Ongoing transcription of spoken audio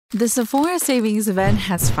The Sephora Savings Event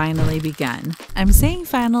has finally begun. I'm saying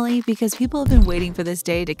finally because people have been waiting for this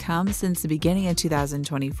day to come since the beginning of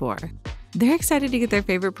 2024. They're excited to get their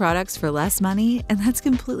favorite products for less money, and that's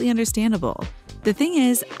completely understandable. The thing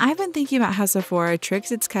is, I've been thinking about how Sephora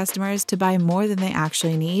tricks its customers to buy more than they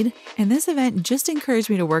actually need, and this event just encouraged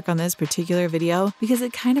me to work on this particular video because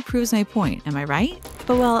it kind of proves my point, am I right?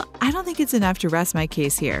 But well, I don't think it's enough to rest my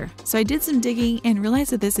case here, so I did some digging and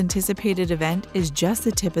realized that this anticipated event is just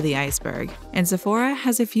the tip of the iceberg, and Sephora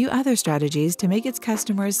has a few other strategies to make its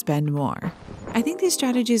customers spend more. I think these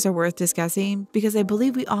strategies are worth discussing because I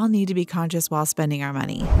believe we all need to be conscious while spending our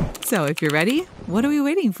money. So if you're ready, what are we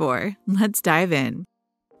waiting for? Let's dive in.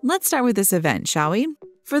 Let's start with this event, shall we?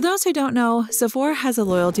 For those who don't know, Sephora has a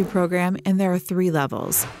loyalty program and there are 3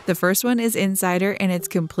 levels. The first one is Insider and it's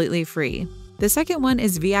completely free. The second one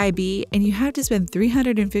is VIB and you have to spend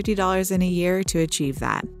 $350 in a year to achieve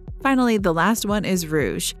that. Finally, the last one is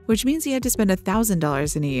Rouge, which means you have to spend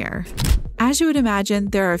 $1,000 in a year. As you would imagine,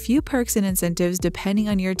 there are a few perks and incentives depending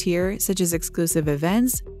on your tier, such as exclusive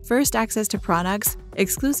events, first access to products,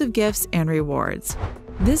 exclusive gifts, and rewards.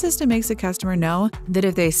 This system makes the customer know that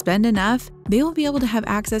if they spend enough, they will be able to have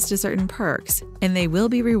access to certain perks, and they will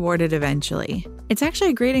be rewarded eventually. It's actually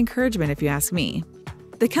a great encouragement if you ask me.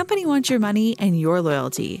 The company wants your money and your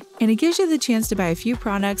loyalty, and it gives you the chance to buy a few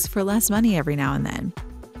products for less money every now and then.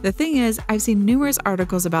 The thing is, I've seen numerous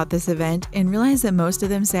articles about this event and realized that most of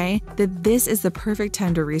them say that this is the perfect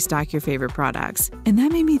time to restock your favorite products, and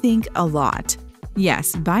that made me think a lot.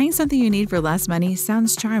 Yes, buying something you need for less money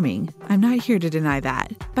sounds charming. I'm not here to deny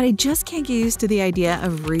that, but I just can't get used to the idea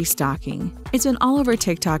of restocking. It's been all over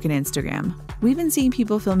TikTok and Instagram. We've been seeing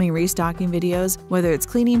people filming restocking videos, whether it's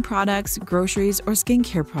cleaning products, groceries, or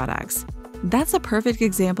skincare products. That's a perfect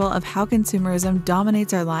example of how consumerism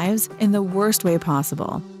dominates our lives in the worst way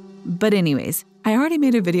possible. But anyways, I already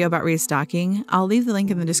made a video about restocking. I'll leave the link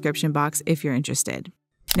in the description box if you're interested.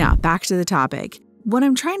 Now, back to the topic. What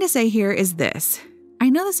I'm trying to say here is this. I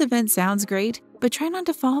know this event sounds great, but try not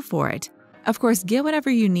to fall for it. Of course, get whatever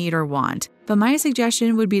you need or want, but my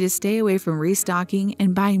suggestion would be to stay away from restocking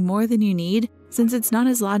and buying more than you need since it's not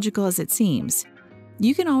as logical as it seems.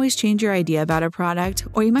 You can always change your idea about a product,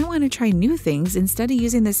 or you might want to try new things instead of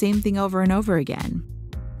using the same thing over and over again.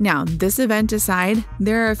 Now, this event aside,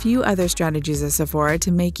 there are a few other strategies of Sephora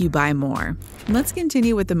to make you buy more. Let's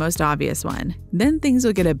continue with the most obvious one. Then things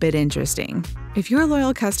will get a bit interesting. If you're a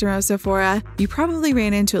loyal customer of Sephora, you probably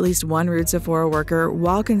ran into at least one rude Sephora worker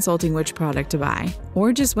while consulting which product to buy,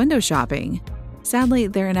 or just window shopping. Sadly,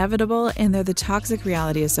 they're inevitable and they're the toxic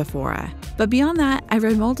reality of Sephora. But beyond that, I've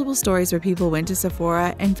read multiple stories where people went to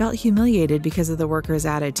Sephora and felt humiliated because of the worker's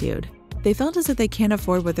attitude. They felt as if they can't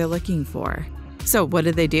afford what they're looking for. So what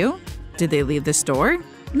did they do? Did they leave the store?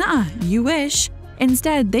 Nah, you wish.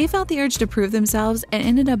 Instead, they felt the urge to prove themselves and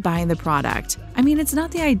ended up buying the product. I mean, it's not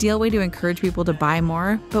the ideal way to encourage people to buy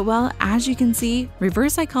more, but well, as you can see,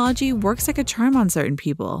 reverse psychology works like a charm on certain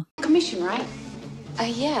people. Commission, right?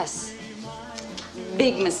 Yes.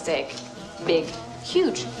 Big mistake. Big.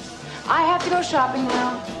 Huge. I have to go shopping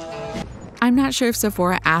now. I'm not sure if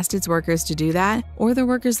Sephora asked its workers to do that, or the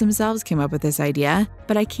workers themselves came up with this idea,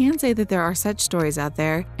 but I can say that there are such stories out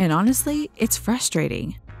there, and honestly, it's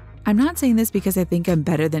frustrating. I'm not saying this because I think I'm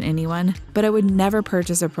better than anyone, but I would never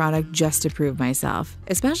purchase a product just to prove myself,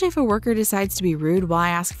 especially if a worker decides to be rude while I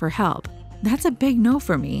ask for help. That's a big no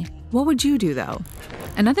for me. What would you do though?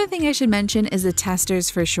 Another thing I should mention is the testers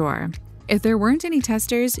for sure. If there weren't any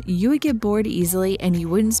testers, you would get bored easily and you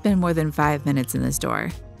wouldn't spend more than 5 minutes in the store.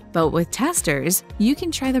 But with testers, you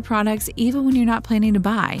can try the products even when you're not planning to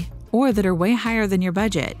buy, or that are way higher than your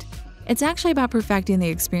budget. It's actually about perfecting the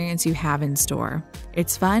experience you have in store.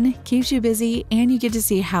 It's fun, keeps you busy, and you get to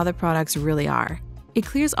see how the products really are. It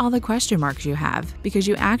clears all the question marks you have because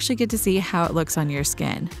you actually get to see how it looks on your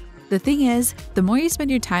skin. The thing is, the more you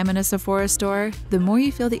spend your time in a Sephora store, the more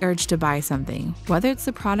you feel the urge to buy something, whether it's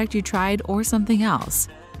the product you tried or something else.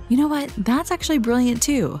 You know what? That's actually brilliant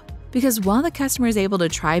too. Because while the customer is able to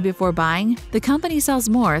try before buying, the company sells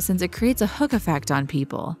more since it creates a hook effect on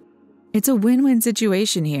people. It's a win-win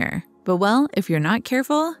situation here. But well, if you're not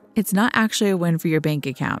careful, it's not actually a win for your bank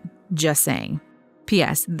account. Just saying.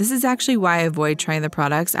 P.S. This is actually why I avoid trying the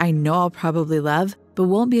products I know I'll probably love, but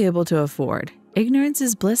won't be able to afford. Ignorance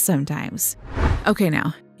is bliss sometimes. Okay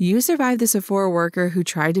now, you survived the Sephora worker who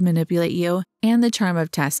tried to manipulate you and the charm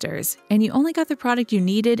of testers, and you only got the product you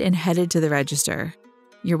needed and headed to the register.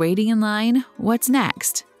 You're waiting in line? What's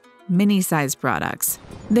next? Mini-size products.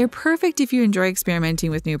 They're perfect if you enjoy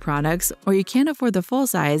experimenting with new products or you can't afford the full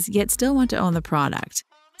size yet still want to own the product.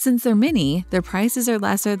 Since they're mini, their prices are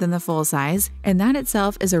lesser than the full size, and that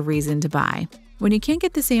itself is a reason to buy. When you can't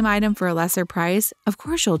get the same item for a lesser price, of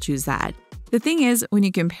course you'll choose that. The thing is, when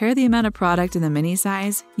you compare the amount of product in the mini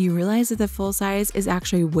size, you realize that the full size is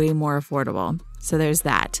actually way more affordable. So there's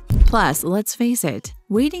that. Plus, let's face it,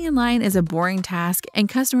 waiting in line is a boring task and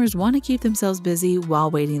customers want to keep themselves busy while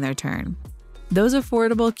waiting their turn. Those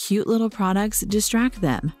affordable, cute little products distract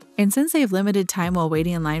them. And since they have limited time while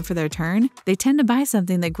waiting in line for their turn, they tend to buy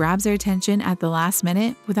something that grabs their attention at the last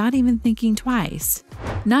minute without even thinking twice.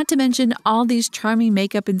 Not to mention all these charming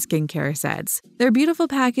makeup and skincare sets. Their beautiful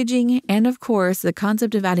packaging, and of course, the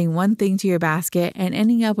concept of adding one thing to your basket and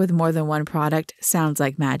ending up with more than one product sounds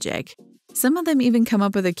like magic. Some of them even come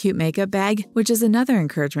up with a cute makeup bag, which is another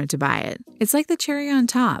encouragement to buy it. It's like the cherry on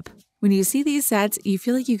top. When you see these sets, you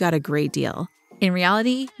feel like you got a great deal. In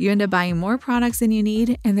reality, you end up buying more products than you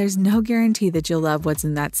need, and there's no guarantee that you'll love what's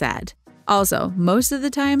in that set. Also, most of the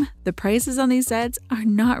time, the prices on these sets are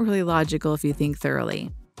not really logical if you think thoroughly.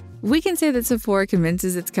 We can say that Sephora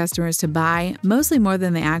convinces its customers to buy mostly more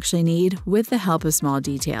than they actually need with the help of small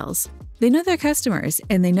details. They know their customers,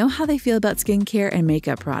 and they know how they feel about skincare and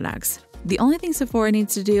makeup products. The only thing Sephora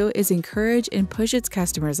needs to do is encourage and push its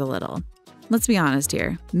customers a little. Let's be honest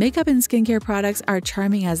here, makeup and skincare products are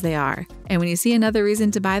charming as they are, and when you see another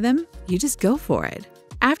reason to buy them, you just go for it.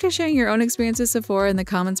 After sharing your own experience with Sephora in the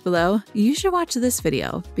comments below, you should watch this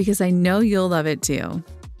video because I know you'll love it too.